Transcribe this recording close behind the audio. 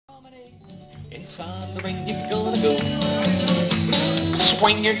Inside the ring you're gonna go.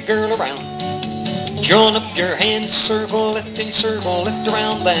 Swing your girl around. Join up your hands, circle left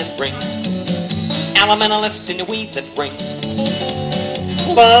around that ring. Element left and you weave that ring.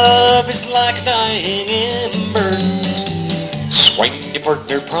 Love is like a dying ember. Swing your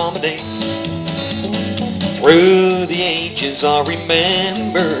partner promenade. Through the ages I'll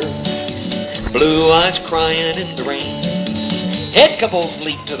remember. Blue eyes crying in the rain. Head couples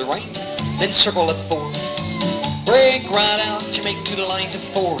leap to the right, then circle at 4. Break right out, you make to the lines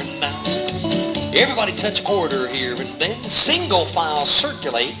at 4 and now. Everybody touch quarter here and then single file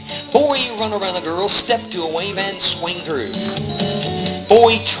circulate. Boy, run around the girl, step to a wave and swing through.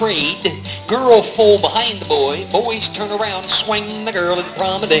 Boy trade, girl full behind the boy. Boys turn around, swing the girl and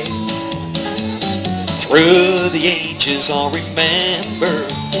promenade. Through the ages I'll remember.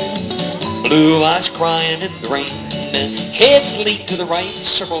 Blue eyes crying in the rain. Heads leap to the right,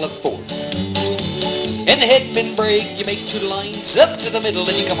 circle at 4. And the head pin break, you make 2 lines up to the middle,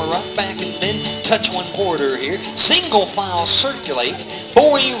 then you come right back and then touch 1 quarter here. Single file circulate.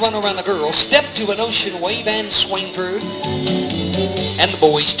 Boy, run around the girl, step to an ocean wave and swing through. And the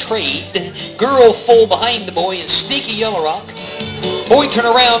boys trade. Girl full behind the boy in sneaky yellow rock. Boy, turn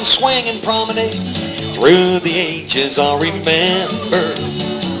around, swing and promenade. Through the ages I'll remember.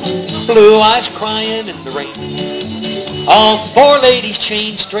 Blue eyes crying in the rain. All 4 ladies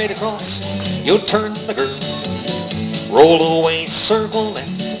chain straight across. You'll turn the girl. Roll away, circle left.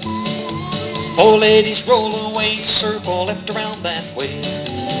 4 ladies roll away, circle left around that way.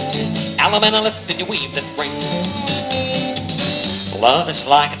 Alabama left and you weave that ring. Love is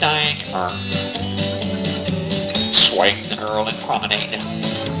like a dying ember. Swing the girl and promenade.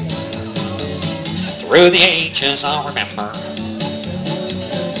 Through the ages I'll remember.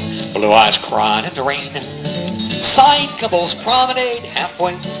 Blue eyes crying in the rain. Side couples promenade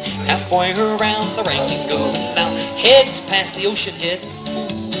halfway around the ring you go. Now heads past the ocean heads.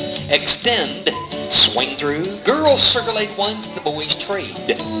 Extend, swing through. Girls circulate once, the boys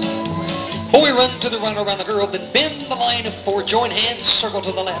trade. Boy run to the run around the girl, then bend the line of 4. Join hands, circle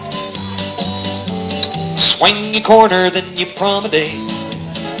to the left. Swing your corner, then you promenade.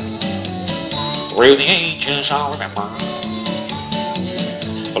 Through the ages I'll remember.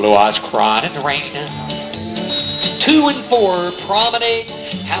 Blue eyes crying in the rain. 2 and 4 promenade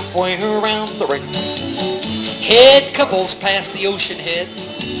halfway around the ring. Head couples past the ocean heads.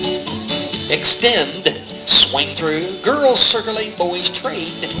 Extend, swing through. Girls circulate, boys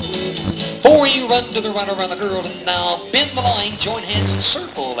trade. 4 you run to the run around the girl, and now bend the line, join hands and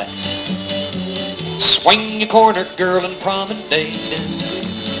circle left. Swing your corner, girl, and promenade.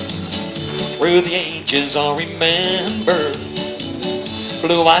 Through the ages I'll remember.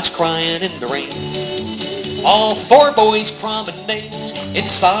 Blue eyes crying in the rain. All 4 boys promenade.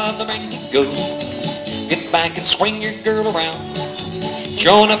 Inside the ring you go. Get back and swing your girl around.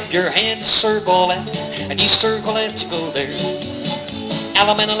 Join up your hands, circle left, and you circle left, you go there.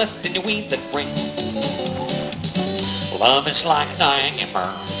 Alabama left and you weave that ring. Love is like a dying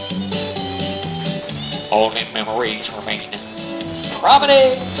ember. Only memories remain.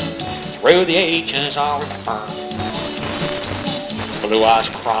 Promenade. Through the ages I'll remember. Blue eyes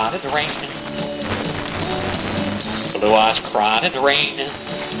crying in the rain. Blue eyes crying in the rain.